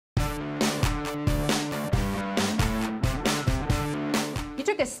You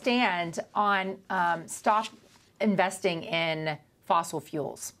took a stand on stop investing in fossil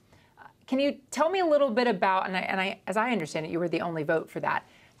fuels. Can you tell me a little bit about, as I understand it, you were the only vote for that.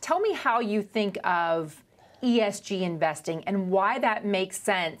 Tell me how you think of ESG investing and why that makes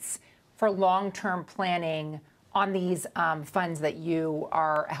sense for long-term planning on these funds that you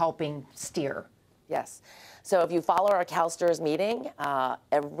are helping steer. Yes. So if you follow our CalSTRS meeting,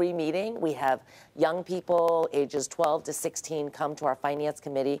 every meeting we have young people ages 12 to 16 come to our finance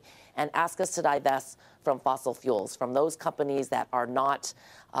committee and ask us to divest from fossil fuels, from those companies that are not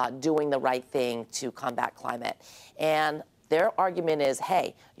doing the right thing to combat climate. And their argument is,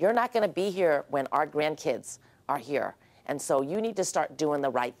 hey, you're not going to be here when our grandkids are here. And so you need to start doing the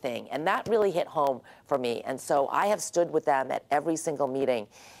right thing. And that really hit home for me. And so I have stood with them at every single meeting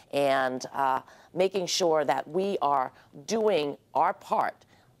and making sure that we are doing our part,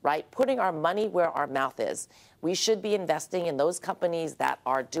 right? Putting our money where our mouth is. We should be investing in those companies that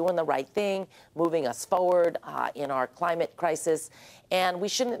are doing the right thing, moving us forward in our climate crisis, and we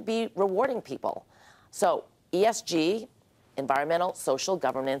shouldn't be rewarding people. So ESG, environmental social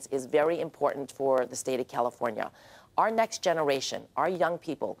governance, is very important for the state of California. Our next generation, our young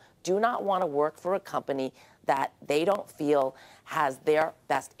people, do not want to work for a company that they don't feel has their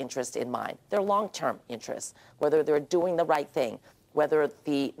best interest in mind, their long-term interests, whether they're doing the right thing, whether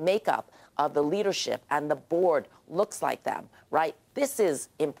the makeup of the leadership and the board looks like them, right? This is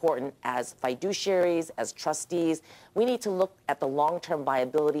important as fiduciaries, as trustees. We need to look at the long-term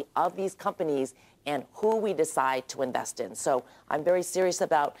viability of these companies and who we decide to invest in. So I'm very serious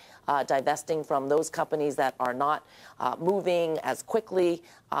about divesting from those companies that are not moving as quickly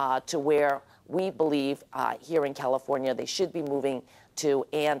to where we believe here in California they should be moving to,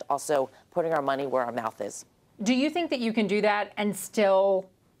 and also putting our money where our mouth is. Do you think that you can do that and still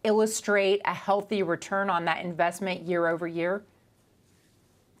illustrate a healthy return on that investment year over year?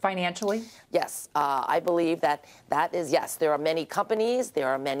 Financially? Yes, I believe that is, yes. There are many companies, there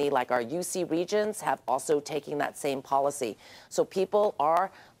are many, like our UC regions, have also taken that same policy. So people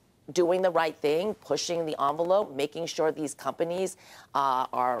are doing the right thing, pushing the envelope, making sure these companies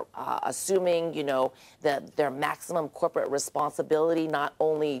are assuming, you know, their maximum corporate responsibility, not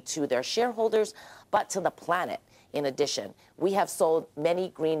only to their shareholders, but to the planet. In addition, we have sold many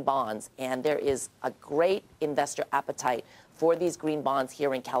green bonds, and there is a great investor appetite for these green bonds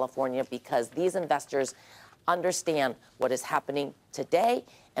here in California because these investors understand what is happening today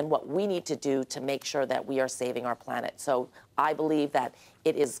and what we need to do to make sure that we are saving our planet. So I believe that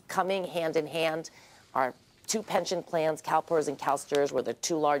it is coming hand in hand. Our two pension plans, CalPERS and CalSTRS, were the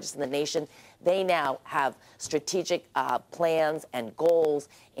two largest in the nation. They now have strategic plans and goals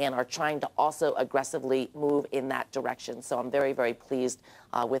and are trying to also aggressively move in that direction. So I'm very, very pleased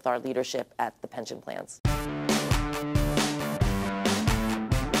with our leadership at the pension plans.